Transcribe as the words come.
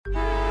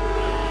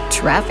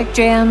Traffic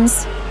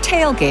jams,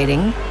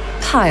 tailgating,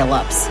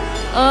 pile-ups.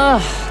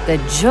 Ugh, the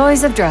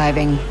joys of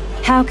driving.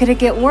 How could it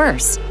get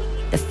worse?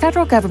 The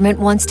federal government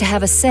wants to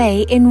have a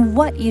say in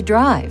what you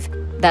drive.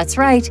 That's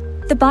right.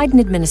 The Biden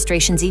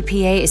administration's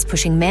EPA is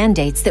pushing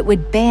mandates that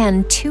would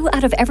ban 2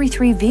 out of every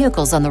 3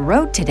 vehicles on the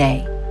road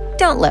today.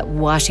 Don't let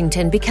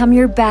Washington become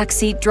your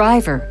backseat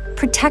driver.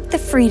 Protect the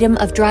freedom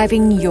of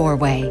driving your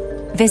way.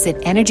 Visit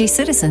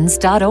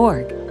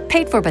EnergyCitizens.org.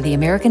 Paid for by the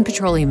American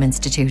Petroleum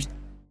Institute.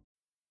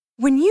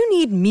 When you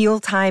need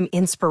mealtime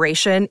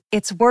inspiration,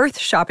 it's worth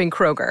shopping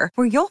Kroger,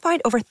 where you'll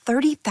find over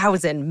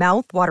 30,000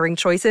 mouth-watering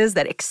choices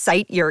that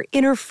excite your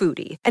inner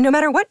foodie. And no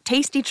matter what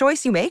tasty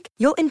choice you make,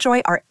 you'll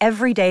enjoy our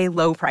everyday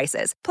low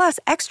prices, plus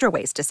extra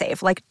ways to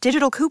save, like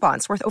digital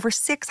coupons worth over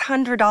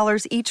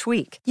 $600 each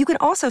week. You can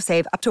also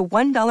save up to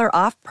 $1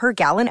 off per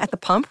gallon at the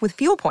pump with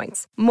fuel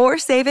points. More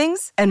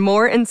savings and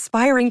more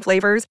inspiring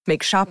flavors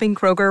make shopping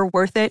Kroger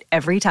worth it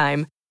every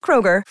time.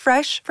 Kroger,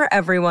 fresh for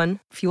everyone.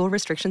 Fuel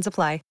restrictions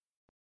apply.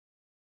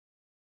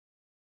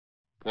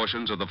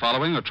 Portions of the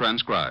following are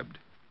transcribed.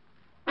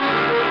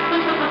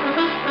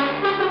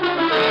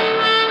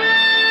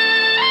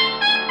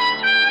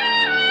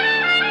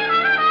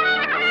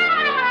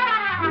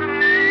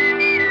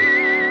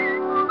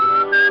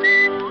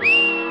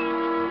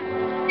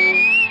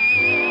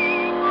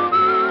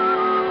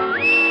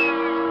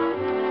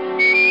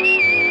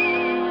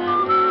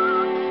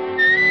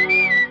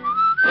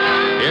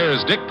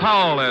 Here's Dick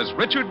Powell as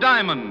Richard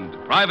Diamond,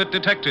 private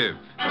detective.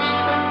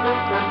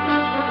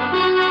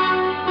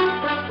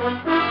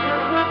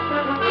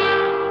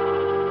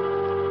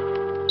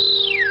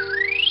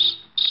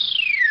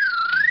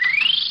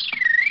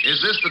 Is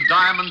this the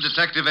Diamond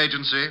Detective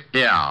Agency?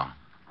 Yeah.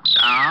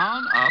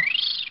 Down, up,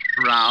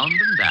 round,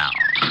 and down.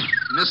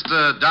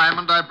 Mr.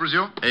 Diamond, I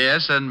presume?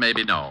 Yes, and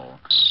maybe no.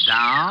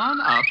 Down,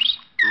 up,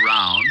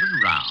 round,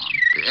 and round.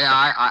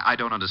 I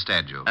don't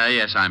understand you.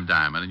 Yes, I'm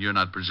Diamond, and you're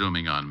not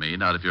presuming on me,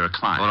 not if you're a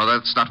client. Oh, no,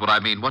 that's not what I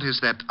mean. What is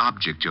that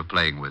object you're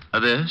playing with?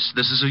 This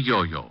is a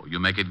yo-yo. You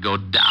make it go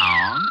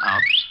down,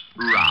 up,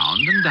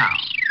 round, and down.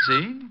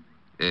 See?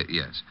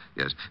 Yes.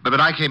 But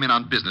I came in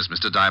on business,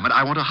 Mr. Diamond.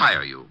 I want to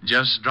hire you.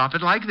 Just drop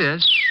it like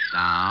this.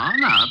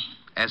 Down, up.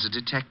 As a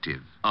detective.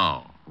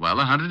 Oh, well,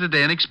 $100 a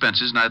day in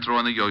expenses, and I throw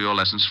in the yo-yo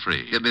lessons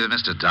free.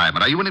 Mr.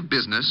 Diamond, are you in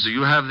business? Do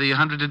you have the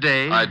 $100 a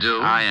day? I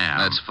do. I am.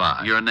 That's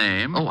fine. Your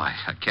name? Oh, I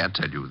can't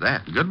tell you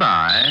that.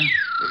 Goodbye.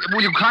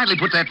 Will you kindly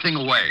put that thing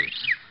away?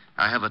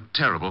 I have a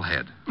terrible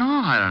head.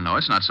 Oh, I don't know.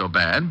 It's not so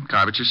bad.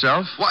 Carve it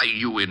yourself. Why,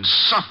 you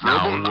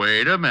insufferable... Now,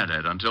 wait a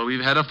minute. Until we've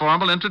had a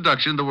formal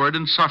introduction, the word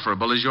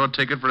insufferable is your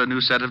ticket for a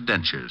new set of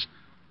dentures.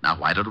 Now,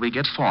 why don't we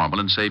get formal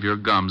and save your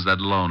gums that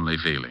lonely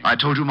feeling? I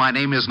told you my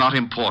name is not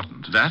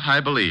important. That I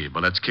believe,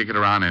 but let's kick it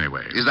around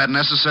anyway. Is that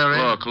necessary?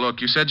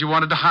 Look, you said you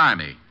wanted to hire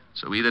me.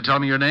 So either tell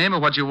me your name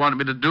or what you wanted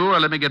me to do, or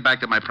let me get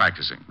back to my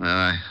practicing.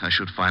 I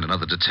should find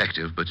another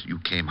detective, but you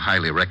came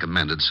highly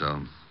recommended,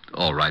 so...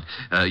 All right.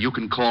 You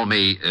can call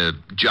me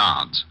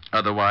Johns.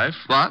 Other wife?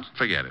 What?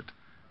 Forget it.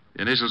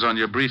 The initials on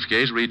your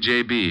briefcase read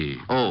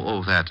J.B.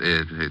 Oh,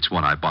 it's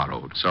one I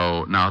borrowed.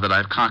 So now that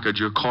I've conquered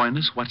your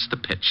coyness, what's the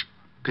pitch?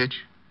 Pitch?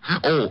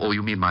 Oh,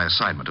 you mean my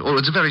assignment. Oh,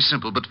 it's very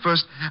simple, but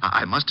first,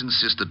 I must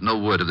insist that no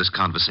word of this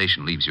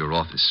conversation leaves your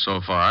office.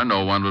 So far,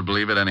 no one would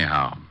believe it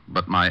anyhow.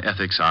 But my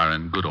ethics are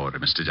in good order,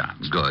 Mr.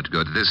 Johns. Good.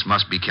 This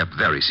must be kept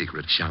very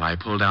secret. Shall I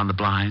pull down the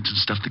blinds and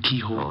stuff the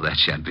keyhole? Oh, that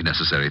shan't be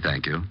necessary,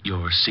 thank you.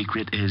 Your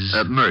secret is...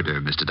 murder,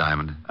 Mr.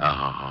 Diamond. Oh,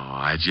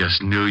 I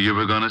just knew you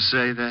were going to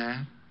say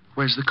that.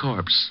 Where's the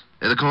corpse?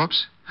 The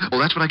corpse? Oh,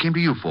 that's what I came to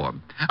you for.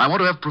 I want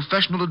to have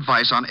professional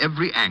advice on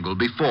every angle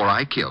before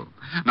I kill.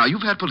 Now,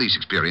 you've had police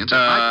experience.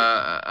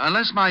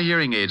 Unless my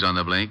hearing aid's on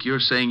the blink, you're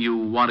saying you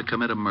want to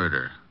commit a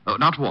murder.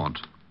 Not want.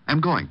 I'm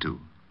going to.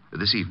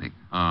 This evening.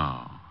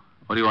 Oh.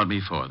 What do you want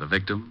me for? The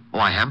victim? Oh,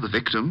 I have the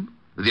victim,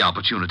 the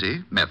opportunity,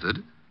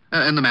 method,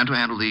 and the man to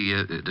handle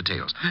the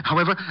details.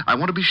 However, I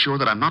want to be sure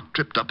that I'm not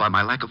tripped up by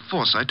my lack of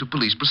foresight to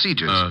police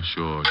procedures.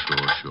 Sure,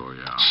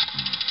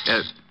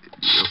 yeah.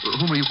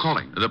 Whom are you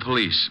calling? The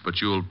police,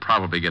 but you'll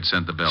probably get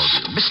sent to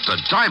Bellevue. Mr.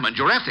 Diamond,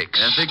 your ethics.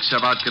 Ethics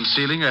about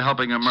concealing or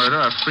helping a murder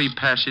are free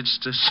passage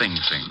to Sing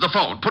Sing. The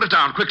phone. Put it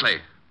down, quickly.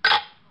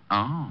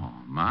 Oh,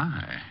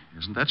 my.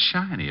 Isn't that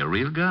shiny? A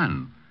real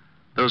gun.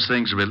 Those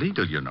things are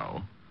illegal, you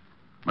know.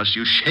 Must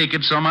you shake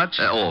it so much?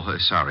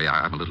 Sorry.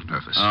 I'm a little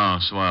nervous. Oh,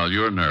 swell.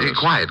 You're nervous.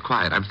 Quiet.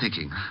 I'm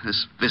thinking.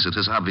 This visit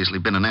has obviously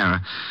been an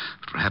error,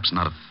 but perhaps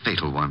not a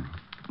fatal one.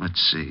 Let's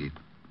see.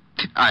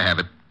 I have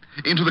it.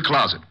 Into the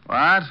closet.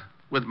 What?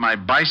 With my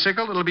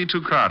bicycle? It'll be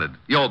too crowded.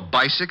 Your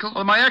bicycle?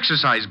 Well, my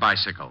exercise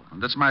bicycle.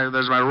 There's my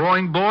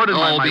rowing board and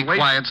my be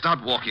quiet.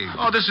 Start walking.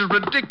 Oh, this is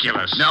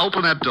ridiculous. Now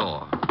open that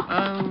door.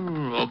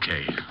 Oh,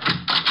 okay.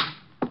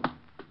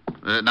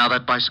 Now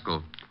that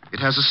bicycle. It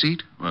has a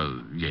seat? Well,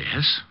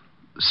 yes.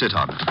 Sit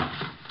on it.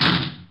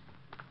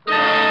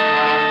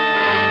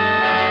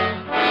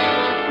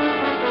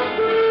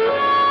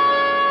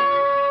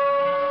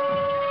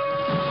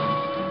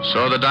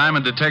 So the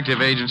Diamond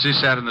Detective Agency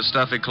sat in the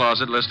stuffy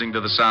closet listening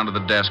to the sound of the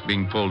desk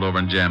being pulled over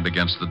and jammed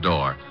against the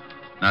door.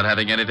 Not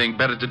having anything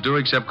better to do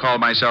except call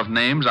myself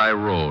names, I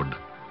rode.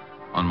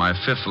 On my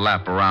 5th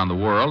lap around the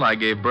world, I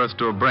gave birth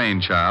to a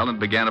brainchild and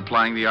began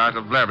applying the art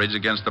of leverage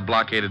against the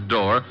blockaded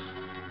door,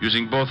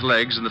 using both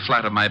legs and the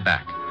flat of my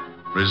back.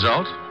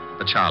 Result,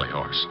 a Charlie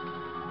horse.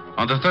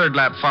 On the 3rd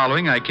lap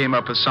following, I came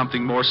up with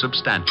something more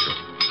substantial,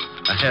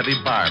 a heavy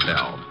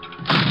barbell.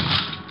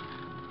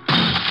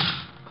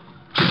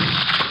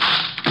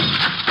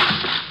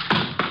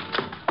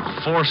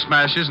 4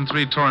 smashes and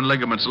 3 torn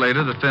ligaments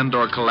later, the thin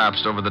door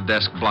collapsed over the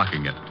desk,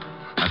 blocking it.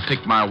 I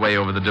picked my way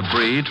over the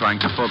debris, trying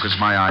to focus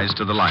my eyes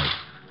to the light.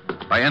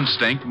 By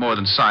instinct, more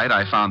than sight,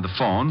 I found the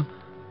phone.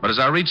 But as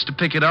I reached to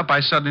pick it up, I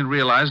suddenly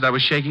realized I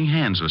was shaking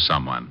hands with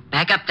someone.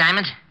 Back up,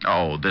 Diamond.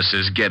 Oh, this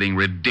is getting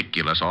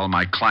ridiculous. All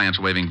my clients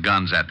waving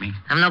guns at me.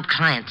 I'm no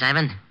client,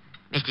 Diamond.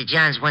 Mr.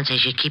 Johns wants I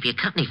should keep you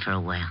company for a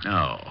while.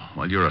 Oh,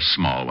 well, you're a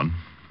small one.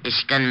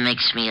 This gun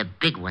makes me a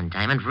big one,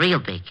 Diamond. Real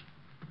big.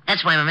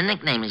 That's why my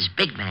nickname is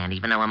Big Man,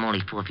 even though I'm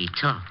only 4 feet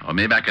tall. Oh,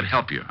 maybe I could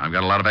help you. I've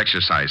got a lot of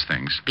exercise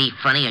things. Be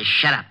funny or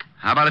shut up.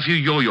 How about a few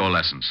yo-yo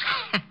lessons?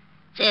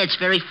 Say, it's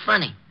very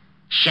funny.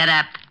 Shut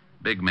up.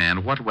 Big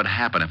Man, what would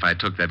happen if I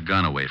took that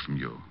gun away from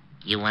you?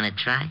 You want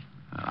to try?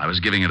 I was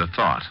giving it a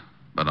thought.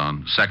 But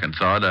on second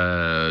thought,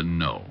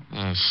 no.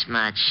 Yeah,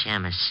 smart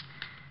shamus.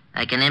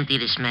 I can empty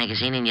this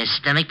magazine in your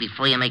stomach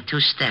before you make 2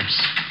 steps.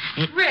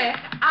 Rick,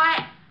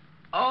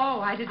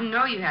 I didn't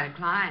know you had a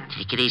client.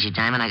 Take it easy,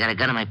 Diamond. I got a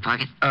gun in my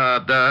pocket.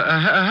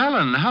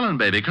 Helen,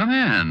 baby, come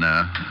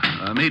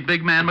in. Meet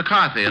Big Man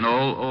McCarthy, an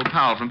old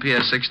pal from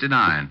PS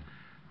 69.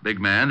 Big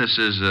Man, this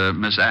is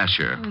Miss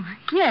Asher. Oh,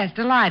 yes,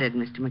 delighted,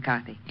 Mr.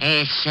 McCarthy.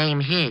 Hey, same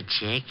here,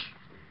 chick.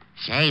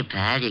 Say,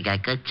 pal, you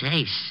got good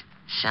taste.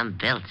 Some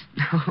built.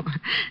 Oh,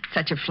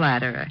 such a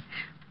flatterer.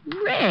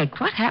 Rick,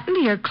 what happened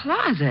to your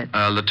closet?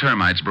 The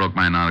termites broke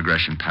my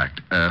non-aggression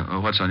pact.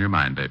 What's on your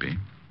mind, baby?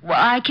 Well,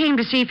 I came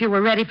to see if you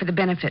were ready for the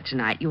benefit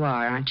tonight. You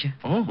are, aren't you?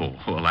 Oh,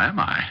 well, am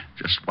I?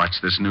 Just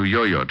watch this new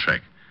yo-yo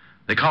trick.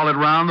 They call it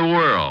round the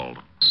world.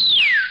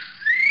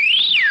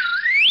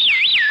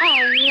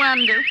 Oh,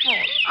 wonderful.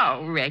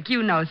 Oh, Rick,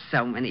 you know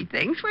so many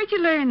things. Where'd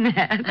you learn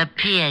that? A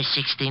PS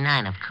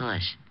 69, of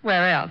course.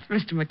 Where else,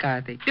 Mr.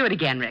 McCarthy? Do it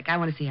again, Rick. I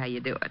want to see how you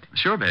do it.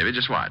 Sure, baby,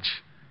 just watch.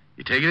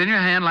 You take it in your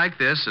hand like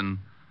this and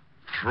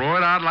throw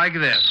it out like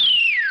this.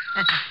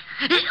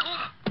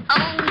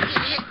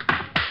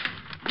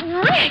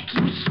 Rick,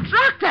 you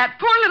struck that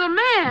poor little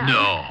man.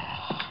 No.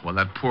 Well,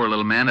 that poor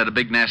little man had a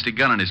big, nasty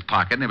gun in his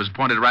pocket, and it was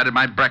pointed right at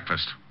my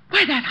breakfast.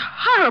 Why, that's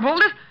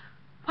horrible.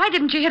 Why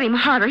didn't you hit him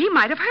harder? He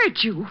might have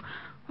hurt you.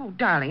 Oh,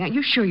 darling, are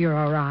you sure you're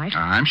all right?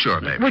 I'm sure,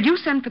 baby. Will you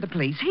send for the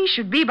police? He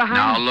should be behind...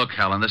 Now, look,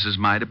 Helen, this is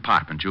my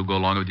department. You'll go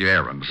along with your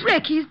errands.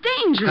 Rick, he's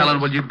dangerous. Helen,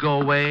 will you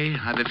go away? I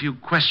have a few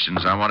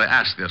questions I want to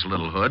ask this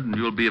little hood, and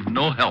you'll be of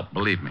no help,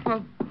 believe me.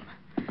 Well,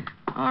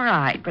 all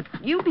right, but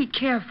you be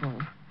careful.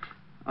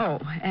 Oh,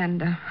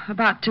 and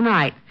about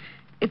tonight.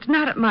 It's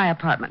not at my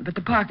apartment, but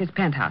the Parker's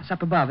penthouse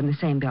up above in the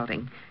same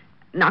building.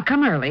 Now,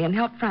 come early and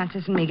help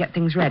Francis and me get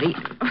things ready.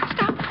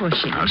 Stop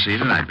pushing. I'll see you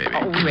tonight, baby.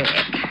 Oh, Rick,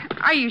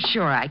 are you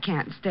sure I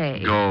can't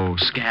stay? Go,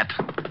 scat.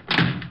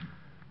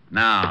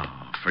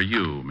 Now, for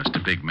you,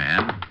 Mr. Big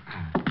Man.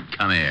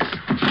 Come here.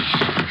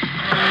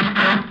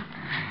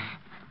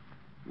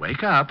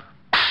 Wake up.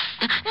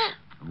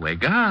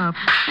 Wake up.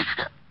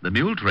 The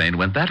mule train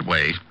went that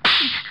way.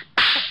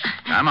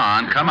 Come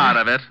on, come out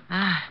of it.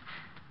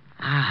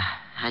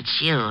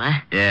 That's you,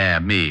 huh? Yeah,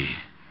 me.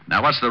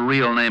 Now, what's the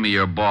real name of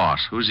your boss?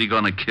 Who's he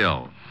going to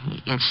kill?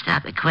 You can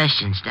stop the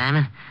questions,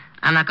 Diamond.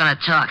 I'm not going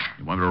to talk.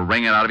 You want me to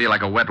wring it out of you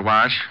like a wet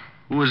wash?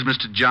 Who is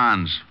Mr.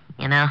 Johns?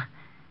 You know,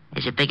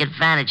 there's a big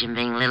advantage in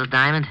being Little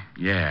Diamond.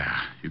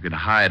 Yeah, you can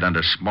hide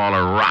under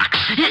smaller rocks.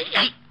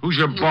 Who's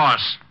your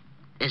boss?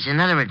 There's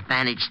another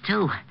advantage,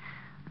 too.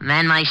 A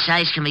man my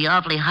size can be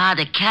awfully hard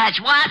to catch.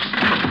 What?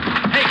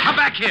 Hey, come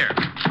back here.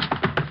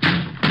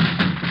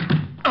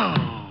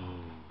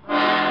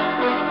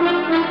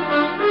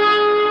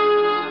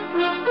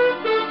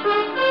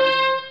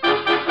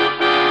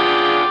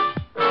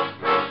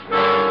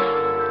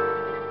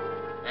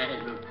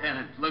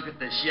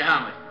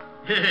 Shaman.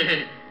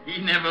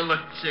 He never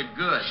looked so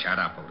good. Shut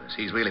up, Otis.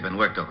 He's really been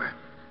worked over.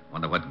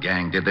 Wonder what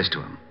gang did this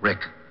to him. Rick,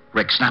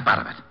 snap out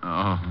of it.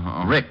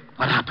 Oh. Rick,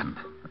 what happened?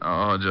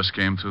 Oh, it just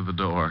came through the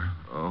door.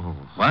 Oh.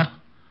 What?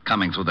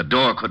 Coming through the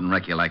door couldn't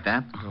wreck you like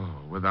that? Oh,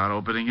 without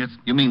opening it?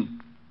 You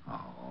mean...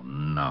 Oh,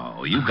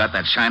 no. You got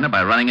that shiner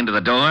by running into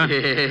the door?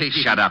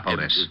 Shut up,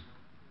 Otis.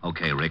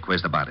 Okay, Rick,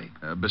 where's the body?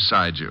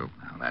 Beside you.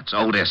 Now, that's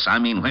Otis. I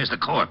mean, where's the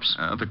corpse?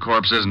 The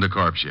corpse isn't a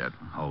corpse yet.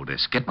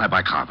 Otis, get my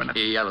bicarbonate.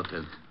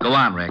 Yellowton. Go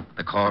on, Rick.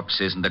 The corpse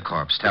isn't a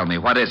corpse. Tell me,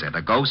 what is it,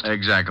 a ghost?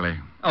 Exactly.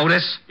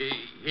 Otis?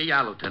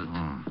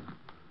 Yellowton.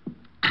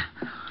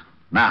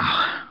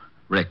 Now,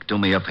 Rick, do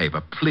me a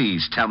favor.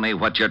 Please tell me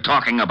what you're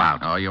talking about.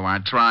 Oh, you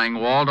aren't trying,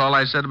 Walt. All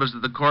I said was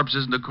that the corpse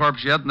isn't a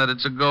corpse yet and that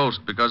it's a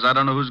ghost, because I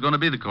don't know who's going to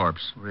be the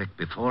corpse. Rick,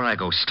 before I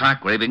go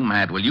stark raving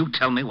mad, will you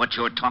tell me what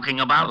you're talking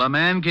about? Well, a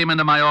man came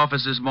into my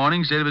office this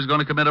morning, said he was going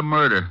to commit a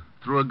murder.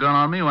 Threw a gun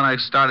on me when I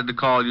started to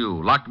call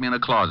you. Locked me in a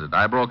closet.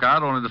 I broke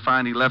out only to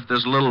find he left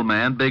this little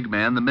man, Big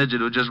Man, the midget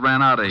who just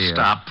ran out of here.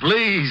 Stop,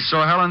 please.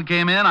 So Helen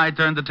came in. I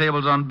turned the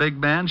tables on Big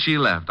Man. She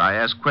left. I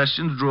asked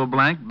questions, drew a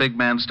blank. Big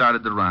Man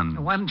started to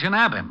run. Why didn't you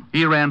nab him?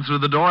 He ran through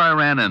the door. I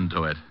ran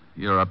into it.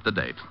 You're up to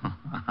date.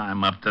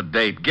 I'm up to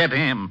date. Get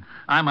him.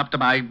 I'm up to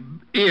my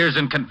ears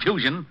in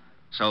confusion.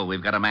 So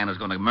we've got a man who's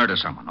going to murder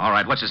someone. All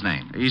right, what's his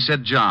name? He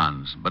said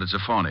Johns, but it's a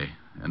phony.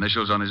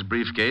 Initials on his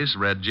briefcase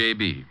read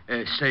J.B.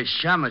 Say,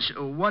 Shamus,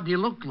 what do you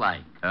look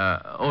like?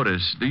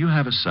 Otis, do you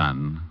have a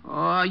son?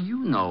 Oh, you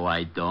know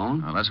I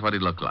don't. Well, that's what he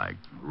looked like.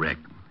 Rick,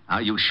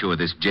 are you sure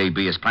this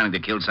J.B. is planning to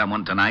kill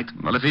someone tonight?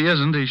 Well, if he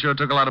isn't, he sure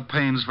took a lot of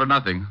pains for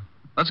nothing.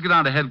 Let's get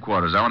down to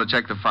headquarters. I want to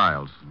check the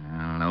files.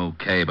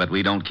 Okay, but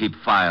we don't keep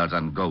files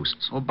on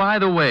ghosts. Oh, by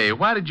the way,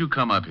 why did you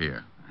come up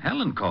here?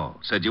 Helen called.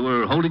 Said you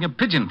were holding a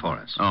pigeon for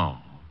us. Oh,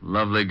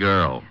 lovely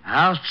girl.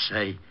 I'll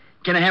say.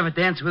 Can I have a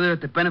dance with her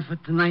at the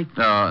benefit tonight?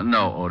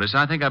 No, Otis.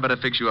 I think I better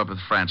fix you up with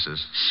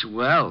Francis.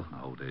 Swell.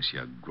 Otis,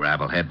 you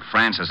gravelhead.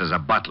 Francis is a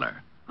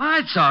butler. Oh,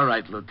 it's all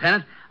right,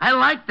 Lieutenant. I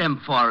like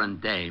them foreign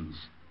dames.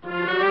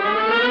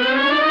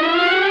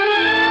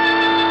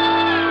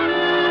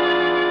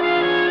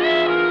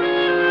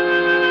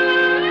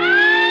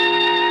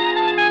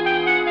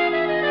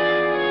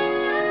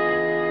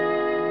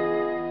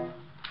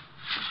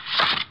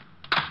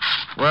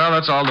 Well,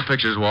 that's all the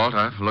pictures, Walt.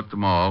 I've looked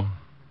them all.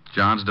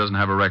 Johns doesn't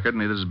have a record,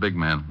 neither does Big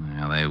Man.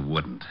 Well, they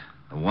wouldn't.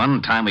 The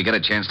one time we get a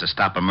chance to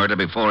stop a murder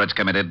before it's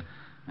committed,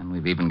 and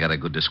we've even got a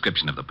good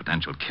description of the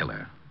potential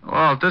killer.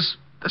 Walt, this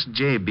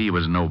J.B.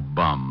 was no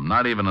bum.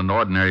 Not even an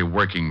ordinary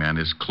working man.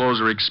 His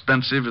clothes are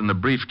expensive, and the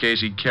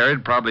briefcase he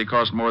carried probably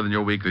cost more than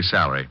your weekly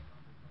salary.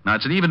 Now,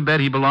 it's an even bet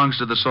he belongs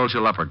to the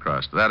social upper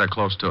crust. That or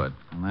close to it.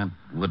 Well,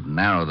 that would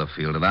narrow the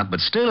field a lot,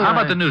 but still... How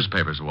about the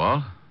newspapers,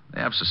 Walt?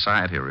 They have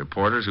society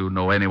reporters who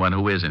know anyone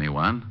who is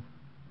anyone.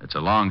 It's a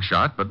long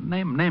shot, but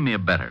name me a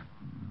better.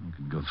 You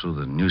could go through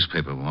the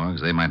newspaper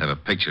logs. They might have a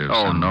picture of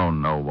some...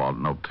 No, Walt,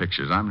 no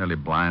pictures. I'm nearly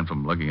blind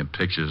from looking at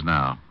pictures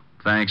now.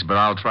 Thanks, but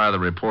I'll try the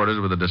reporters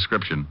with a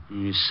description.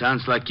 It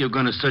sounds like you're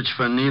going to search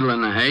for a needle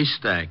in a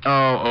haystack.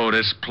 Oh,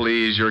 Otis,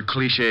 please. Your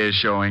cliche is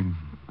showing.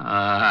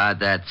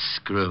 That's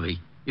screwy.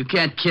 You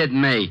can't kid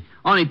me.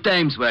 Only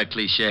dames wear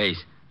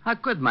cliches. How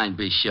could mine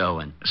be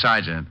showing?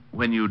 Sergeant,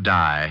 when you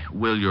die,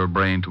 will your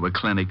brain to a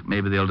clinic.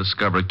 Maybe they'll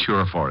discover a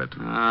cure for it.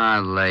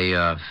 Lay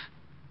off.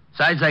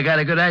 Besides, I got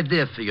a good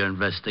idea for your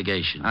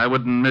investigation. I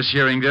wouldn't miss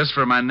hearing this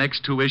for my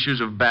next 2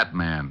 issues of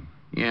Batman.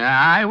 Yeah,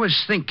 I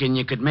was thinking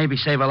you could maybe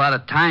save a lot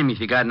of time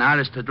if you got an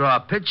artist to draw a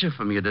picture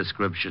from your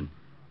description.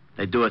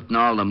 They do it in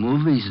all the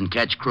movies and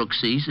catch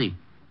crooks easy.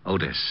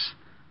 Otis,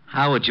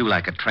 how would you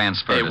like a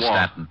transfer to Walt,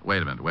 Staten?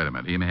 Wait a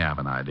minute. He may have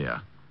an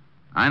idea.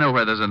 I know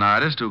where there's an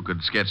artist who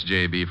could sketch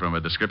J.B. from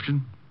a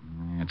description.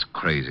 It's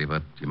crazy,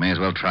 but you may as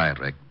well try it,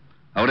 Rick.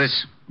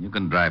 Otis, you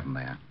can drive him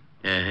there.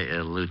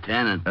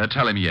 Lieutenant.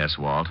 Tell him yes,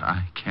 Walt.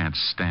 I can't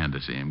stand to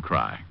see him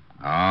cry.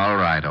 All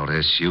right,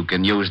 Otis. You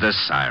can use the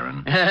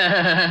siren.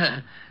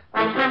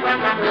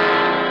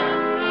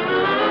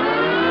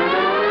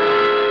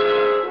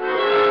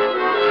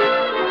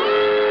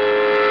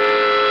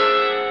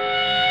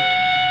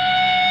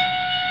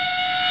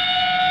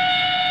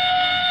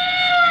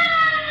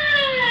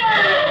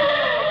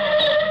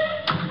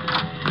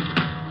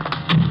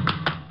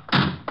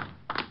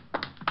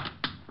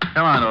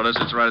 Come on, Otis.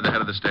 It's right at the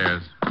head of the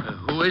stairs.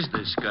 Who is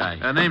this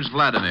guy? Name's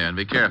Vladimir, and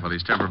be careful.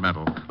 He's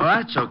temperamental. Oh,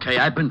 that's okay.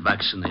 I've been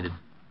vaccinated.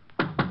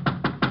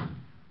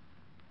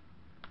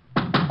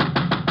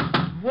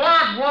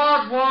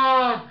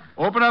 What?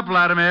 Open up,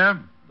 Vladimir.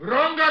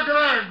 Wrong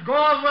address. Go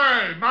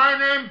away. My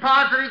name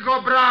Patrick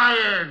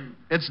O'Brien.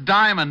 It's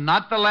Diamond,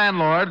 not the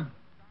landlord.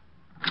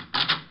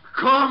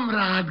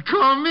 Comrade,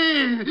 come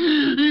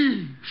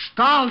in.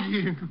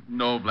 Stallion.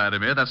 No,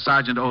 Vladimir, that's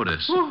Sergeant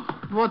Otis. Oh,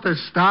 what a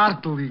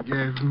startle he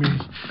gave me.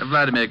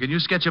 Vladimir, can you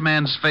sketch a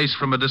man's face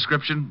from a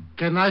description?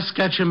 Can I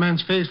sketch a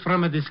man's face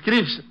from a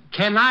description?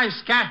 Can I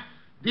sketch?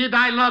 Did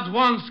I not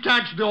once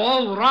sketch the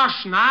whole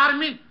Russian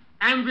army?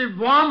 And with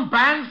one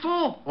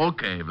pencil?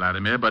 Okay,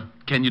 Vladimir, but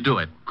can you do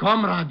it?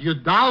 Comrade, you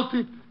doubt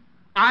it?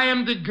 I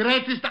am the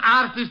greatest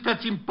artist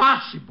that's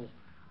impossible.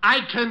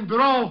 I can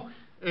draw...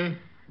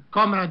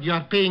 Comrade, you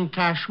are paying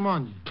cash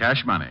money.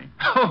 Cash money?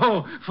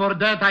 Oh, for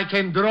that I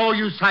can draw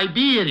you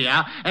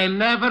Siberia and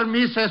never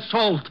miss a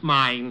salt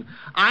mine.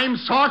 I'm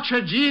such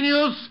a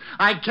genius,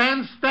 I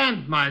can't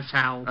stand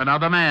myself.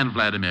 Another man,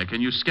 Vladimir.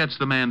 Can you sketch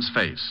the man's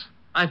face?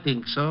 I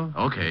think so.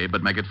 Okay,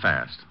 but make it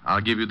fast.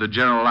 I'll give you the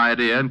general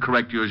idea and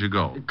correct you as you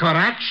go.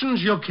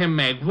 Corrections you can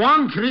make.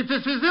 One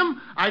criticism,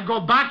 I go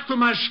back to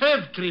my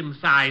shave cream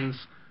signs.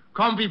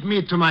 Come with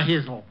me to my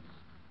hizzle.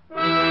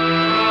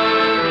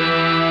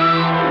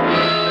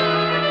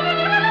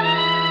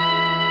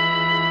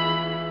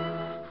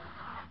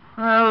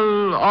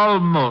 Well,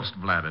 almost,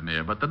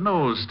 Vladimir, but the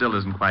nose still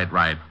isn't quite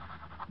right.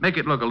 Make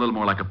it look a little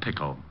more like a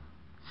pickle.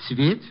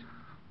 Sweet?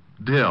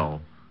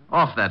 Dill.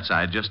 Off that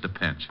side, just a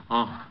pinch.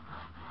 Oh,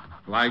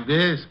 like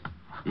this?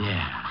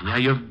 Yeah,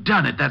 you've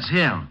done it. That's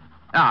him.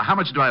 Now, how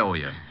much do I owe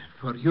you?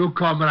 For you,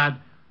 comrade,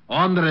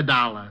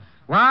 $100.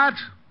 What?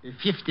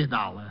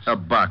 $50. A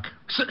buck.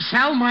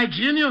 Sell my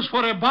genius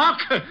for a buck?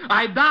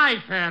 I die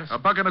first. A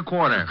buck and a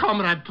quarter.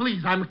 Comrade,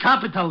 please, I'm a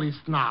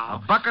capitalist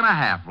now. A buck and a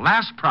half.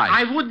 Last price.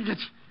 I wouldn't get...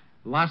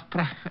 Last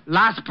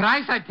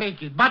price, I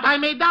take it. But I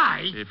may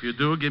die. If you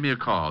do, give me a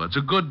call. It's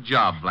a good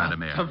job,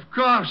 Vladimir. Of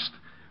course.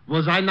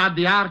 Was I not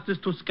the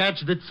artist to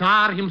sketch the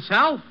Tsar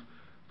himself?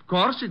 Of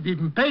course, it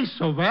didn't pay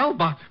so well,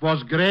 but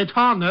was great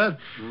honor.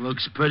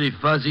 Looks pretty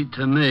fuzzy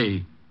to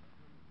me.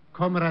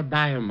 Comrade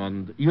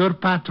Diamond, your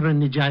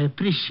patronage I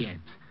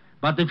appreciate.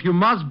 But if you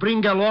must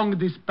bring along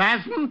this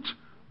peasant,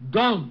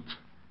 don't.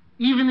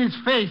 Even his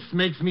face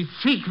makes me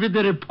sick with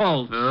the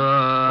repulse.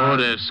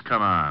 Otis,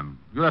 come on.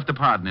 You'll have to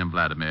pardon him,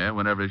 Vladimir.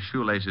 Whenever his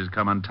shoelaces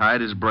come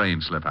untied, his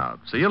brains slip out.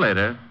 See you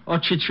later.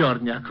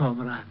 Ochichornia,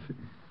 comrade.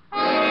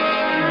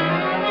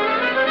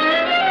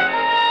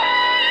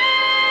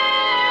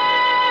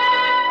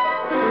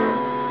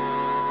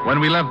 When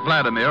we left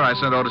Vladimir, I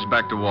sent Otis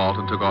back to Walt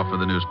and took off for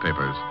the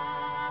newspapers.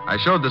 I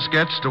showed the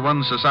sketch to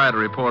one society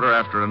reporter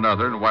after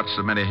another and watched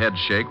so many heads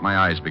shake, my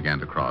eyes began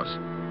to cross.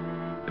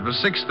 It was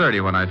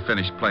 6:30 when I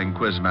finished playing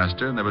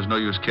Quizmaster, and there was no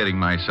use kidding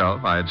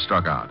myself. I had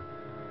struck out.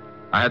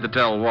 I had to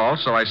tell Walt,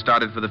 so I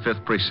started for the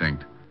 5th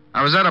Precinct.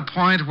 I was at a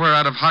point where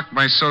I'd have hucked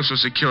my Social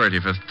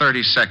Security for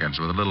 30 seconds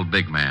with a little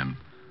big man.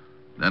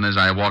 Then as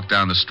I walked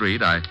down the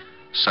street, I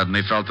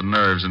suddenly felt the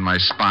nerves in my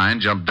spine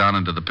jump down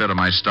into the pit of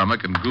my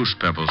stomach, and goose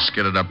pimples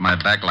skidded up my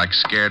back like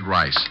scared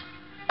rice.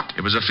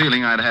 It was a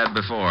feeling I'd had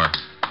before.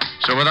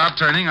 So without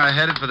turning, I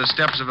headed for the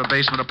steps of a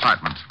basement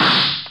apartment.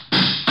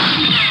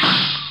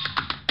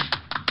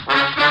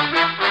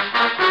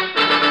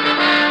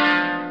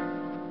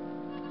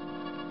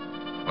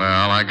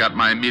 Well, I got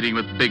my meeting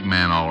with Big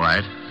Man all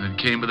right. It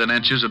came within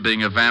inches of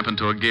being a vamp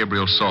into a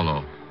Gabriel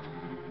solo.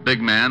 Big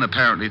Man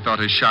apparently thought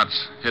his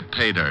shots hit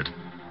pay dirt.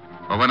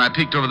 But when I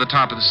peeked over the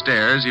top of the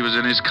stairs, he was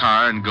in his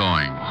car and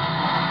going.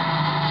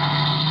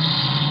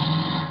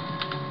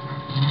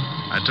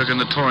 I took in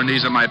the torn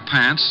knees of my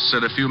pants,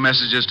 said a few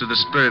messages to the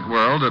spirit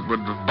world that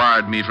would have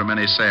barred me from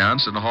any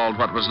seance, and hauled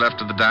what was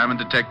left of the Diamond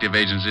Detective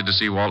Agency to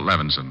see Walt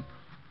Levinson.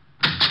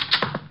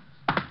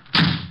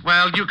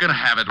 Well, you can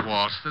have it,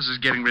 Walt. This is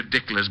getting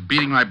ridiculous.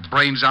 Beating my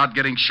brains out,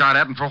 getting shot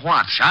at, and for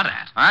what? Shot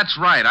at? That's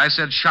right. I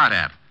said shot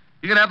at.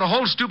 You can have the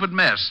whole stupid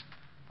mess.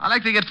 I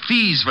like to get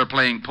fees for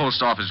playing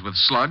post office with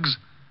slugs.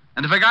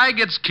 And if a guy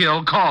gets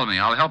killed, call me.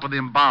 I'll help with the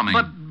embalming.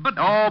 But...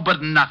 Oh,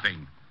 but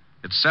nothing.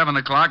 It's 7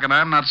 o'clock, and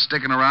I'm not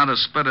sticking around to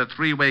split a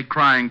 3-way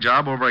crying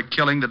job over a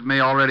killing that may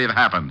already have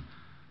happened.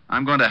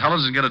 I'm going to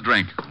Helen's and get a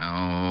drink. Oh,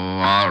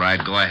 all right.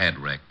 Go ahead,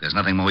 Rick. There's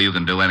nothing more you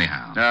can do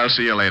anyhow. I'll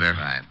see you later.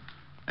 Right.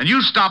 And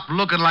you stop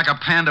looking like a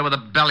panda with a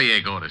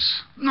bellyache,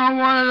 Otis. No,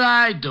 what did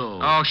I do?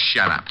 Oh,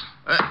 shut up.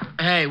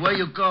 Hey, where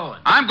you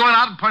going? I'm going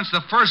out and punch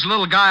the first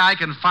little guy I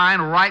can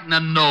find right in the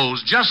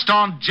nose, just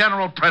on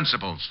general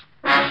principles.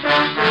 I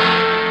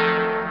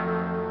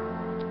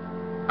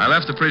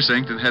left the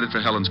precinct and headed for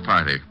Helen's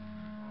party.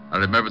 I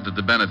remembered that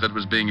the benefit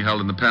was being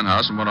held in the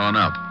penthouse and went on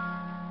up.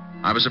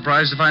 I was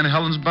surprised to find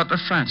Helen's butler,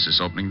 Francis,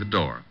 opening the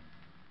door.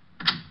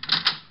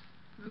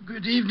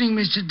 Good evening,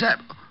 Mr.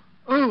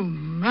 Oh,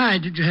 my,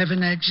 did you have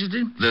an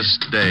accident? This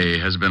day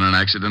has been an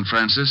accident,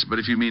 Francis, but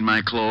if you mean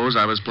my clothes,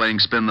 I was playing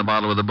spin the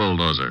bottle with a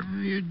bulldozer.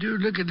 You do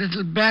look a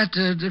little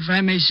battered, if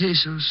I may say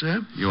so,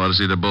 sir. You ought to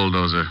see the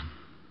bulldozer.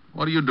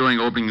 What are you doing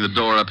opening the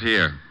door up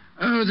here?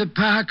 Oh, the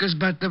Parker's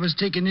butler was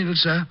taken ill,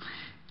 sir.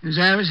 As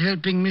I was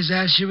helping Miss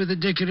Asher with the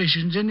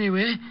decorations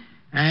anyway,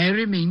 I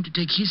remained to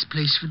take his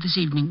place for this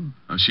evening.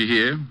 Is she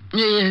here?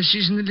 Yes,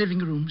 she's in the living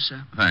room,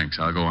 sir. Thanks.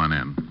 I'll go on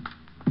in.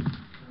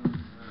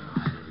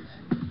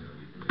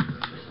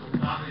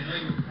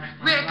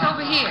 Rick,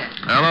 over here.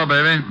 Hello,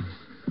 baby.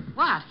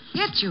 What?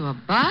 Hit you a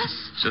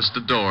bus? Just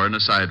the door and the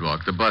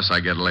sidewalk. The bus I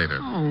get later.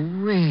 Oh,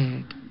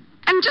 Rick.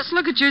 And just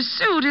look at your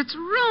suit. It's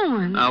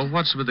ruined. Now,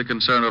 what's with the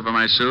concern over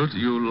my suit?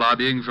 You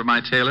lobbying for my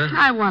tailor?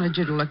 I wanted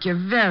you to look your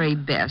very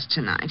best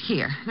tonight.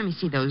 Here, let me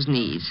see those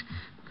knees.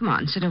 Come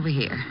on, sit over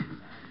here.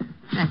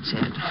 That's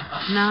it.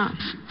 Now.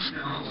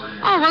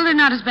 Oh, well, they're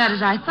not as bad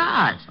as I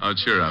thought. Oh,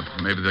 cheer up.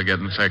 Maybe they'll get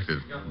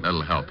infected.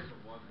 That'll help.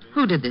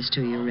 Who did this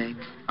to you, Rick?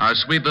 Our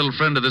sweet little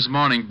friend of this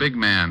morning, Big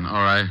Man, or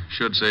I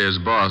should say his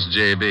boss,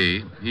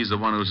 J.B. He's the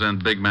one who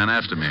sent Big Man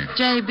after me.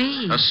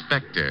 J.B.? A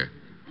specter.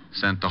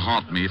 Sent to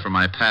haunt me for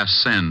my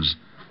past sins.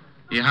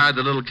 He hired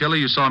the little killer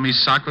you saw me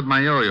sock with my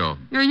yo-yo.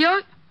 Your yo?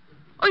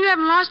 Oh, you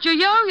haven't lost your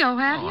yo-yo,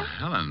 have you? Oh,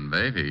 Helen,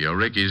 baby, your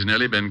Ricky's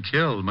nearly been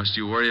killed. Must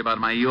you worry about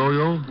my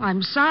yo-yo? Oh,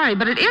 I'm sorry,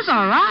 but it is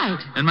all right.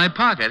 In my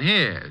pocket,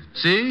 here.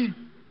 See?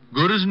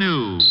 Good as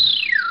new.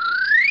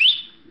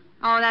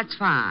 Oh, that's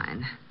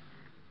fine.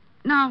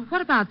 Now,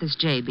 what about this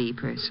J.B.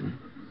 person?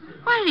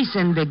 Why did he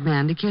send Big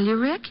Man to kill you,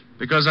 Rick?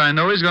 Because I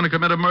know he's going to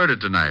commit a murder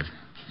tonight.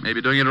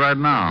 Maybe doing it right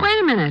now. Wait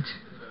a minute.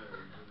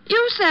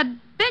 You said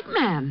Big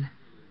Man.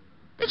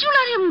 Did you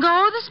let him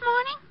go this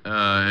morning?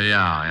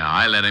 Yeah.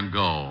 I let him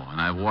go.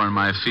 And I've worn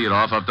my feet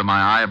off up to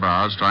my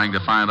eyebrows trying to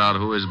find out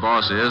who his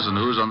boss is and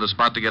who's on the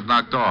spot to get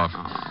knocked off.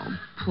 Oh,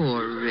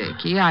 Poor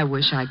Ricky. I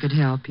wish I could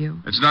help you.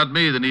 It's not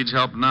me that needs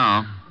help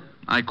now.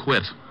 I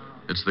quit.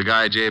 It's the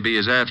guy J.B.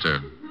 is after.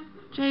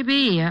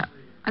 J.B.,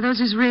 are those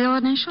his real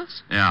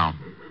initials? Yeah.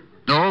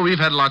 No, we've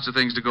had lots of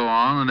things to go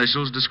on.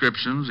 Initials,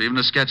 descriptions, even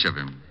a sketch of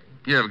him.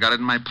 Here, I've got it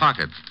in my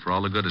pocket for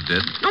all the good it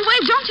did. Oh,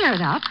 wait, don't tear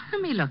it up.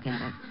 Let me look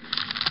at it.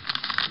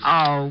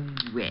 Oh,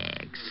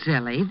 Rick,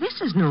 silly.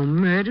 This is no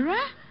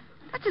murderer.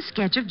 That's a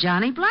sketch of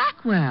Johnny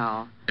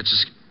Blackwell.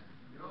 It's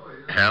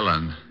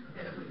Helen,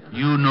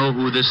 you know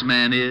who this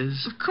man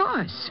is? Of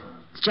course.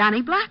 It's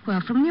Johnny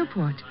Blackwell from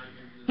Newport.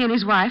 He and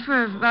his wife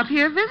are up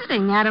here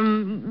visiting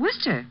Adam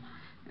Worcester.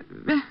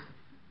 Rick,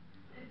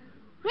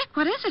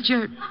 what is it?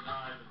 You're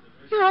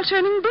all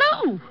turning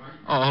blue.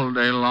 All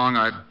day long,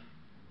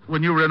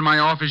 when you were in my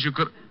office, you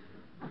could...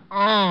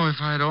 Oh, if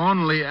I'd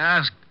only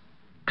asked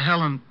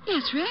Helen...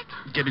 Yes, Rick?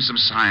 Give me some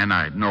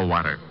cyanide, no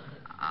water.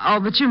 Oh,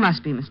 but you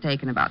must be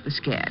mistaken about the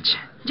sketch.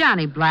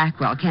 Johnny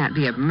Blackwell can't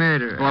be a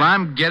murderer. Well,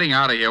 I'm getting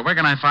out of here. Where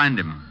can I find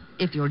him?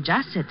 If you'll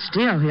just sit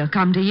still, he'll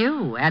come to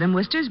you. Adam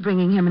Worcester's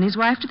bringing him and his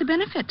wife to the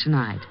benefit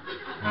tonight.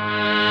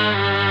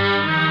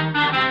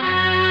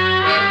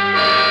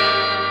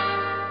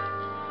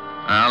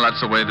 Well, that's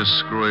the way the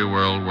screwy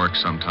world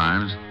works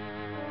sometimes.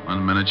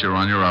 1 minute you're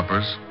on your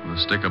uppers. With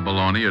a stick of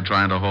bologna, you're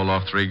trying to hold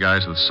off 3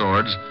 guys with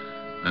swords.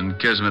 Then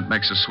Kismet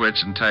makes a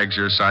switch and tags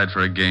your side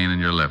for a gain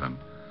and you're living.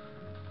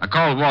 I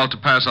called Walt to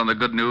pass on the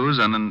good news,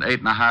 and in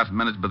 8.5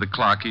 minutes by the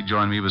clock, he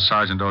joined me with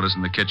Sergeant Otis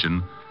in the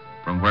kitchen,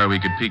 from where we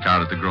could peek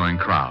out at the growing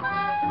crowd.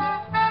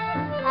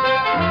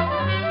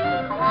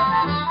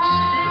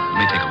 Let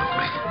me take a look,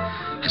 Rick.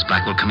 Has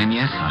Blackwell come in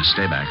yet?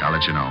 Stay back. I'll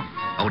let you know.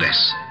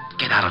 Otis,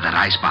 get out of that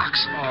ice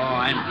box. Oh,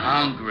 I'm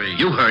hungry.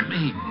 You heard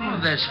me. Oh,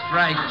 there's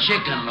fried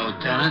chicken,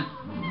 Lieutenant.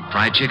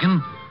 Fried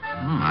chicken?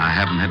 I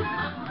haven't had...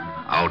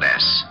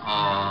 Otis.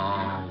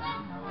 Oh.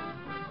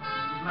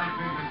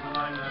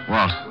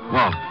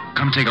 Walt,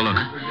 come take a look.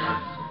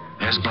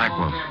 There's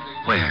Blackwell.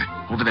 Where?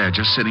 Over there,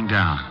 just sitting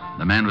down.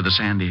 The man with the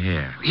sandy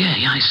hair.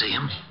 Yeah, I see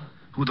him.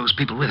 Who are those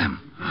people with him?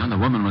 The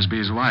woman must be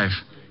his wife.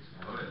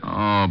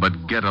 Oh,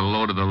 but get a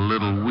load of the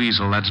little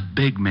weasel. That's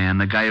Big Man,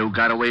 the guy who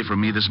got away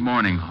from me this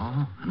morning.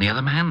 Oh, and the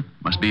other man?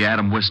 Must be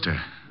Adam Worcester.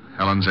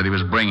 Helen said he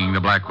was bringing the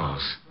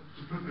Blackwells.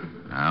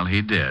 Well,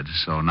 he did,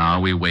 so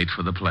now we wait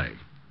for the play.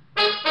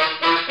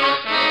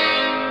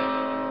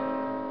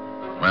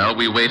 Well,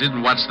 we waited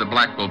and watched the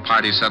Blackwell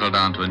party settle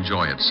down to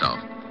enjoy itself.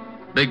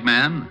 Big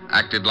Man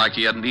acted like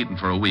he hadn't eaten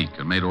for a week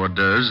and made hors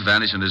d'oeuvres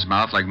vanish in his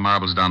mouth like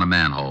marbles down a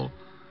manhole.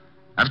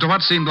 After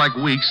what seemed like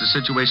weeks, the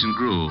situation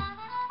grew,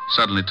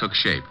 suddenly took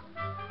shape.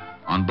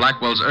 On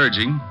Blackwell's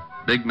urging,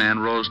 Big Man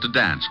rose to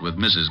dance with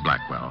Mrs.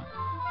 Blackwell.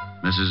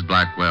 Mrs.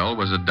 Blackwell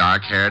was a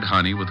dark-haired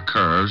honey with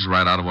curves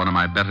right out of one of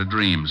my better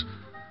dreams.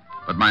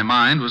 But my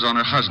mind was on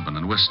her husband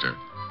and Worcester.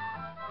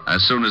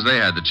 As soon as they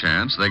had the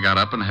chance, they got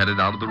up and headed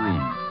out of the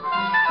room.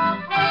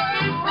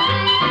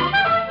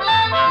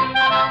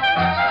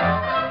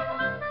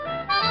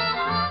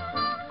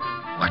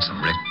 Watch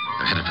them, Rick.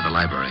 They're headed for the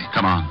library.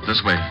 Come on,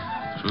 this way.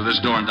 Through this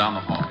door and down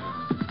the hall.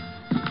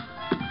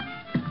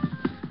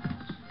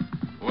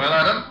 Well,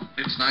 Adam,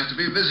 it's nice to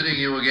be visiting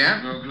you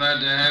again. Well, glad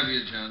to have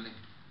you, Johnny.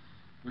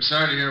 We're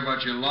sorry to hear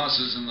about your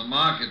losses in the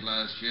market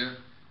last year.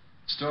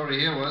 The story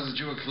here was that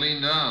you were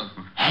cleaned out.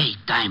 Hey,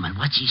 Diamond,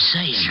 what's he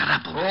saying? Shut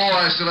up. Oh,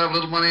 I still have a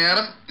little money,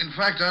 Adam. In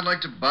fact, I'd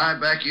like to buy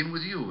back in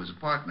with you as a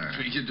partner.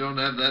 You don't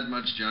have that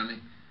much, Johnny.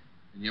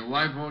 And your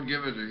wife won't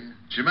give it to you.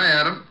 She may,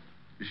 Adam.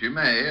 She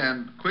may,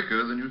 and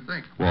quicker than you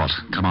think. Walt,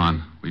 come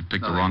on. We've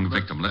picked the wrong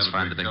victim. Let's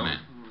find the big man.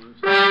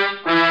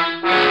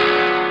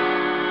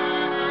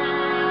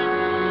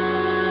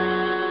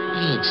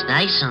 Hey, it's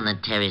nice on the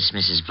terrace,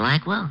 Mrs.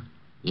 Blackwell.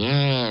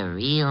 Yeah,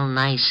 real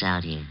nice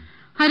out here.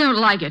 I don't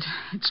like it.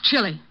 It's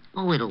chilly.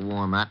 Oh, it'll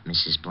warm up,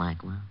 Mrs.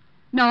 Blackwell.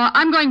 No,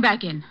 I'm going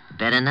back in.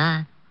 Better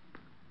not.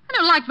 I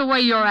don't like the way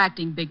you're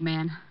acting, big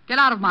man. Get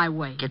out of my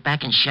way. Get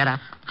back and shut up.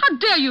 How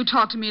dare you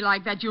talk to me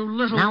like that, you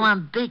little... Now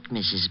I'm big,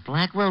 Mrs.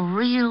 Blackwell,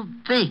 real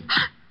big.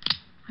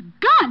 A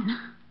gun?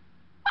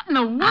 What in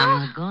the world?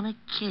 I'm gonna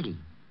kill you.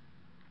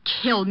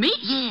 Kill me?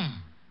 Yeah.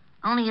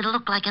 Only it'll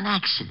look like an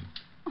accident.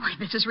 Oh,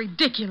 this is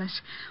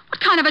ridiculous. What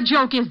kind of a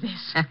joke is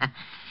this?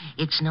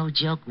 It's no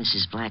joke,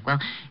 Mrs. Blackwell.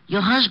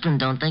 Your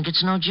husband don't think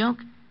it's no joke.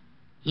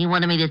 He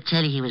wanted me to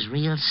tell you he was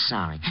real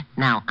sorry.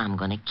 Now I'm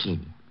gonna kill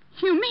you.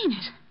 You mean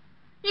it?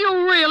 You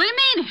really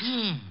mean it?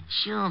 Yeah,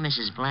 sure,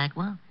 Mrs.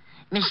 Blackwell.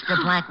 Mr.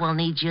 Blackwell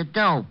needs your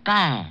dough,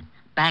 bad.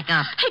 Back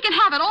up. He can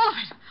have it, all of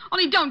it.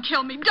 Only don't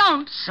kill me,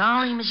 don't.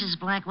 Sorry, Mrs.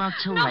 Blackwell,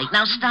 too late.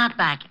 Now start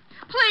back.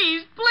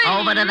 Please, please.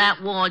 Over to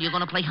that wall. You're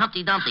going to play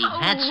Humpty Dumpty. Oh.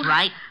 That's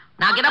right.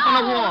 Now get up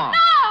on the wall. No.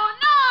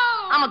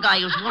 I'm a guy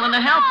who's willing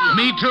to help you.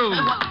 Me too.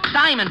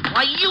 Diamond,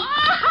 why you...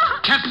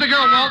 Catch the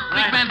girl, Walt.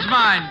 Big man's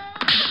mine.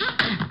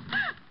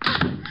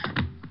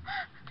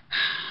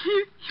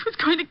 He was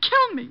going to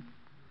kill me.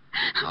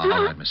 All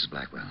right, Mrs.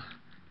 Blackwell.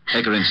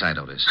 Take her inside,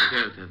 Otis.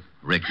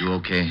 Rick, you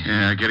okay?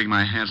 Yeah, getting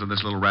my hands on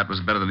this little rat was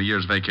better than a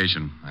year's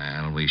vacation.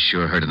 Well, we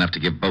sure heard enough to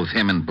give both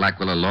him and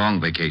Blackwell a long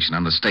vacation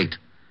on the state.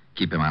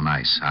 Keep him on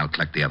ice. I'll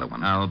collect the other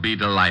one. I'll be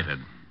delighted.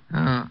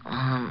 Oh,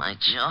 my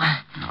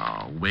jaw.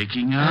 Oh,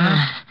 waking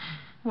up?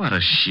 What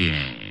a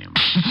shame.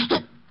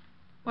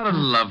 What a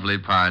lovely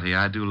party.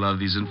 I do love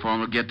these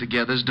informal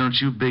get-togethers, don't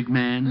you, big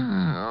man?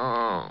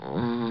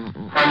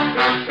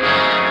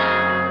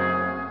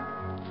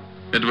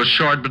 It was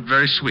short but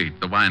very sweet,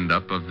 the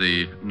wind-up of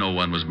the no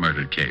one was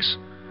murdered case.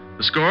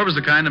 The score was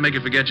the kind to make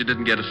you forget you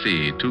didn't get a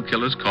fee. 2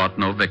 killers caught,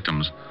 no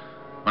victims.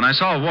 When I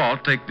saw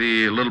Walt take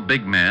the little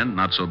big man,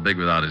 not so big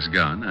without his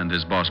gun, and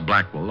his boss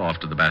Blackwell off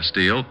to the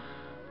Bastille,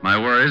 my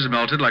worries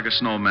melted like a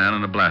snowman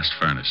in a blast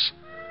furnace.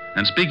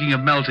 And speaking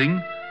of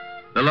melting,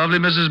 the lovely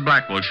Mrs.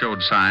 Blackwell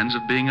showed signs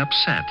of being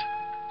upset.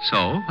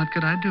 So, what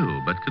could I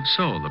do but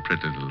console the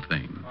pretty little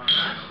thing?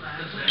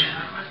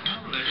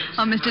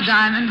 Oh, Mr.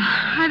 Diamond,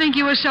 I think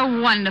you were so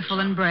wonderful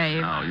and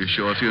brave. Oh, you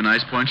show a few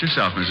nice points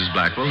yourself, Mrs.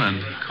 Blackwell,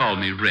 and call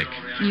me Rick.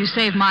 You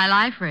saved my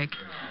life, Rick.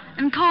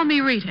 And call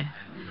me Rita.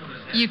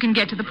 You can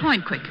get to the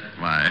point quick.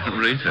 Why,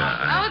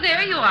 Rita. Oh,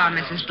 there you are,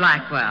 Mrs.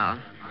 Blackwell.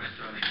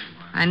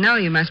 I know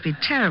you must be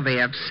terribly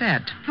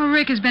upset. Oh,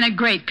 Rick has been a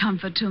great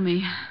comfort to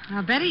me.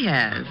 I'll bet he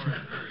has.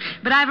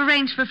 But I've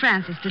arranged for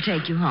Francis to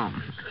take you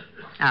home.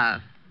 Now.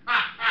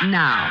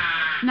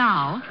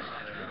 Now?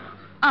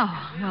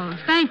 Oh, well,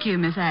 thank you,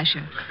 Miss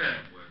Asher.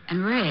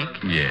 And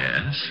Rick.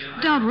 Yes?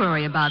 Don't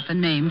worry about the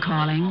name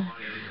calling.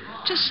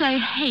 Just say,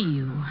 hey,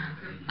 you.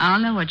 I'll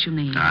know what you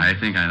mean. I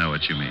think I know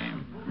what you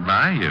mean.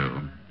 Bye,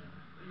 you.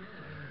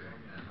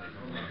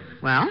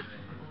 Well?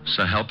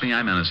 So help me,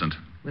 I'm innocent.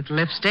 With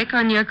lipstick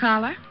on your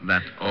collar?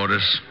 That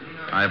Otis.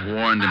 I've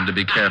warned him to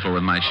be careful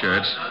with my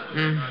shirts.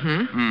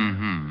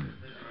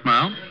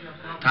 Well,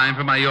 time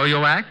for my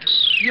yo-yo act?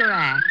 Your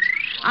act?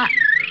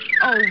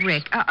 Oh,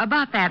 Rick,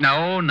 about that...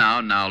 No,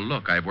 now,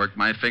 look, I've worked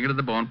my finger to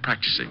the bone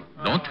practicing.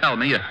 Don't tell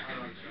me.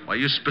 Why,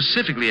 you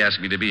specifically asked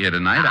me to be here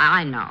tonight.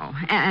 I know.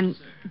 And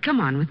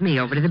come on with me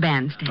over to the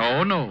bandstand.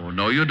 Oh,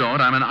 no, you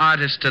don't. I'm an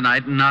artist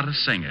tonight, not a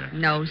singer.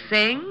 No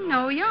sing,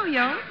 no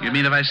yo-yo. You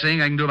mean if I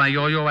sing, I can do my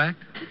yo-yo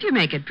act? If you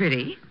make it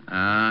pretty.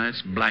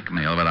 It's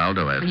blackmail, but I'll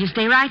do it. Well, you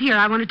stay right here.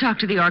 I want to talk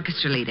to the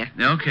orchestra leader.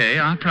 Okay,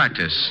 I'll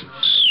practice.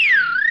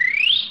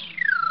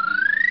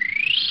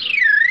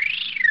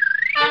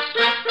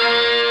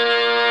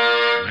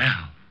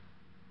 Well.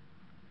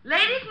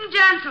 Ladies and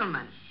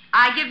gentlemen,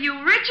 I give you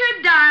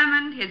Richard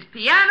Diamond, his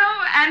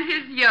piano, and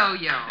his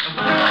yo-yo.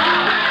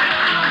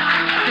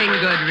 Sing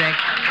good, Rick.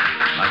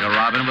 Like a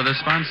robin with a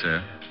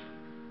sponsor.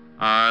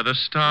 Are the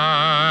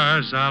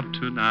stars out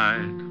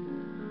tonight?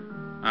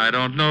 I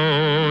don't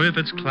know if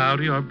it's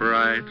cloudy or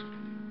bright,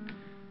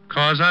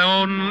 'cause I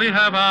only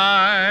have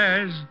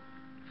eyes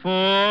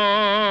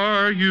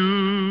for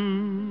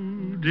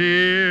you,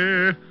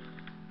 dear.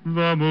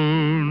 The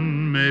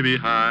moon may be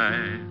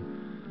high,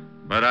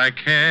 but I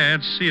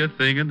can't see a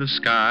thing in the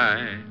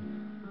sky,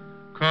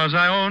 'cause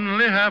I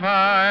only have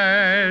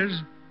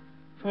eyes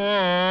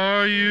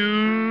for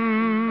you.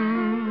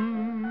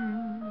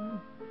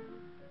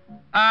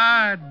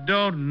 I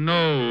don't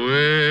know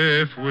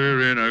if we're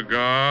in a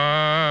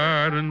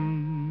garden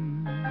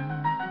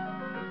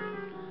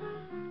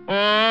or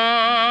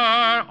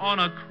on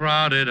a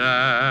crowded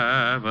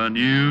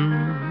avenue.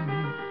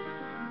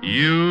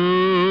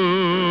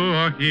 You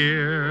are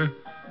here,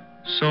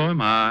 so am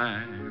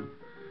I.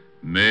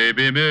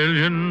 Maybe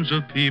millions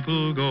of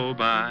people go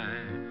by,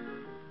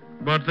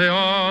 but they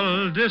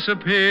all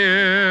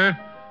disappear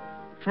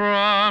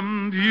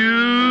from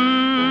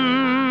view.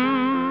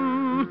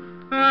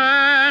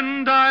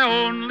 And I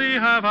only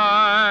have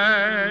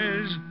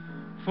eyes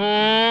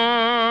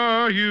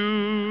for you.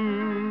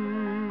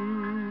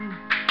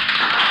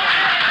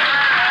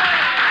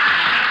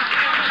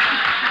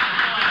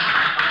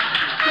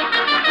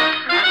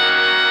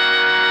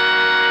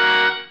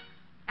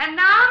 And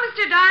now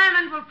Mr.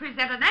 Diamond will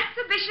present an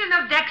exhibition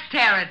of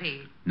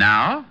dexterity.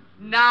 Now?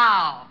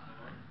 Now.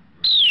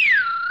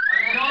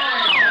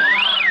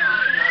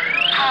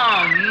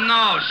 Oh,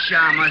 no,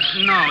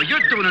 Shamus, no.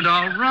 You're doing it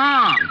all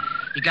wrong.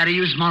 You got to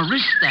use more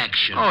wrist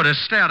action. Oh, to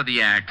stay out of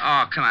the act.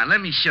 Oh, come on, let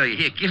me show you.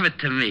 Here, give it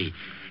to me.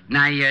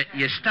 Now, you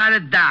start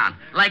it down,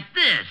 like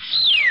this.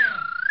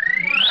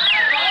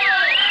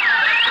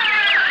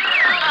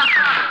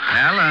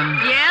 Ellen.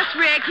 Yes,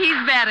 Rick,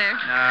 he's better.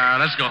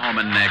 Let's go home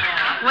and Nick.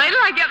 Wait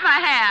till I get my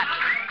hat.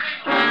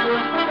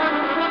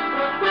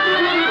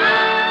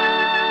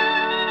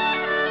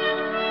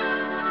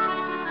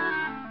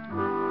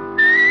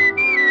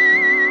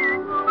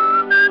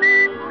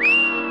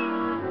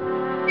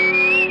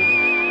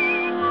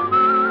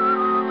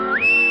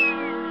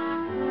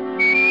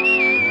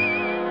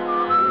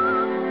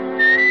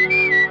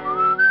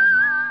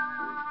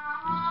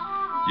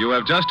 You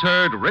have just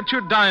heard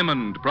Richard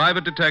Diamond,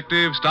 Private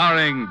Detective,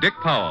 starring Dick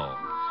Powell.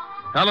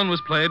 Helen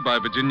was played by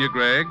Virginia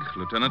Gregg,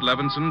 Lieutenant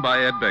Levinson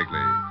by Ed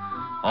Begley.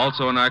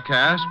 Also in our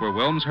cast were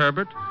Wilms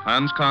Herbert,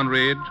 Hans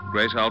Conried,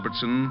 Grace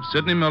Albertson,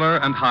 Sidney Miller,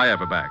 and Hy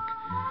Everback.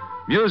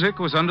 Music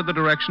was under the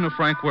direction of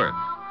Frank Worth.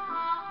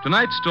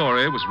 Tonight's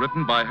story was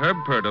written by Herb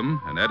Purdom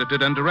and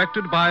edited and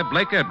directed by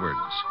Blake Edwards.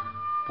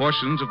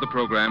 Portions of the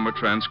program were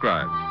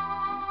transcribed.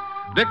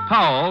 Dick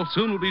Powell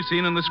soon will be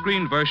seen in the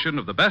screen version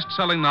of the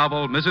best-selling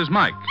novel, Mrs.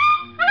 Mike.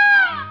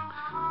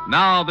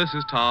 Now, this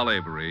is Tal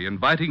Avery,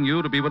 inviting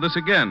you to be with us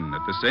again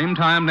at the same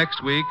time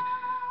next week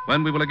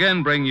when we will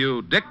again bring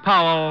you Dick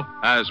Powell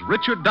as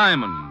Richard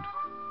Diamond,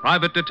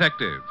 private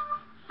detective.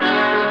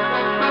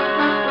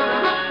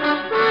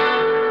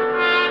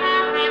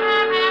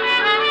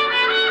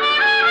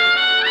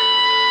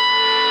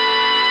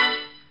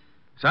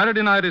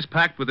 Saturday night is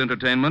packed with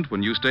entertainment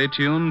when you stay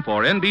tuned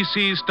for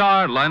NBC's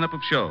star lineup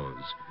of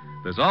shows.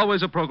 There's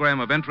always a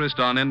program of interest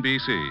on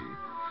NBC.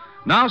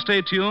 Now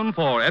stay tuned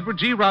for Edward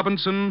G.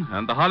 Robinson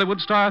and the Hollywood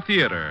Star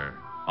Theater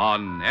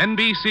on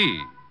NBC.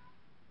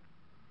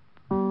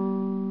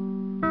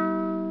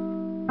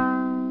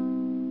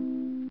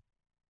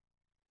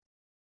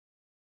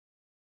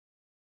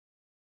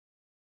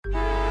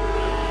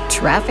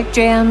 Traffic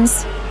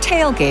jams,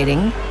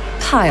 tailgating,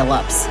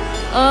 pile-ups.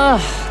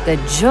 Ugh, the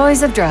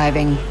joys of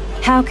driving.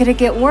 How could it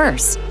get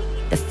worse?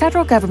 The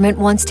federal government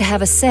wants to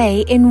have a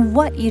say in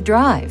what you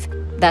drive.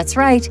 That's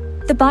right.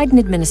 The Biden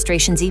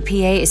administration's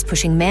EPA is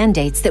pushing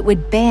mandates that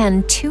would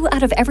ban 2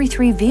 out of every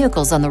 3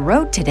 vehicles on the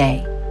road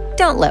today.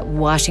 Don't let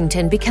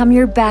Washington become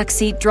your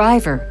backseat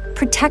driver.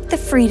 Protect the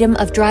freedom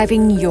of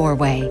driving your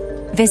way.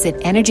 Visit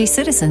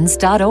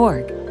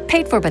EnergyCitizens.org.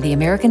 Paid for by the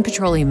American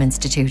Petroleum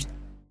Institute.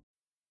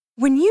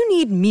 When you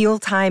need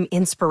mealtime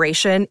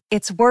inspiration,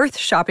 it's worth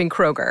shopping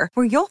Kroger,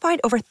 where you'll find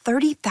over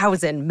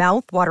 30,000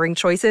 mouth-watering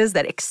choices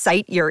that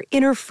excite your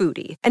inner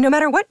foodie. And no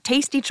matter what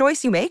tasty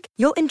choice you make,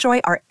 you'll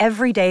enjoy our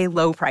everyday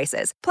low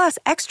prices, plus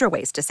extra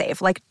ways to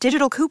save, like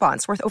digital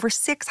coupons worth over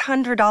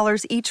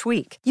 $600 each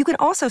week. You can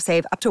also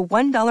save up to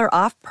 $1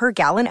 off per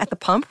gallon at the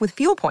pump with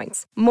fuel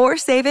points. More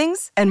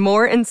savings and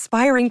more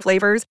inspiring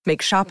flavors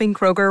make shopping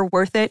Kroger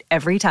worth it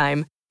every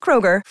time.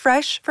 Kroger,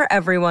 fresh for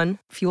everyone.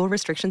 Fuel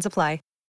restrictions apply.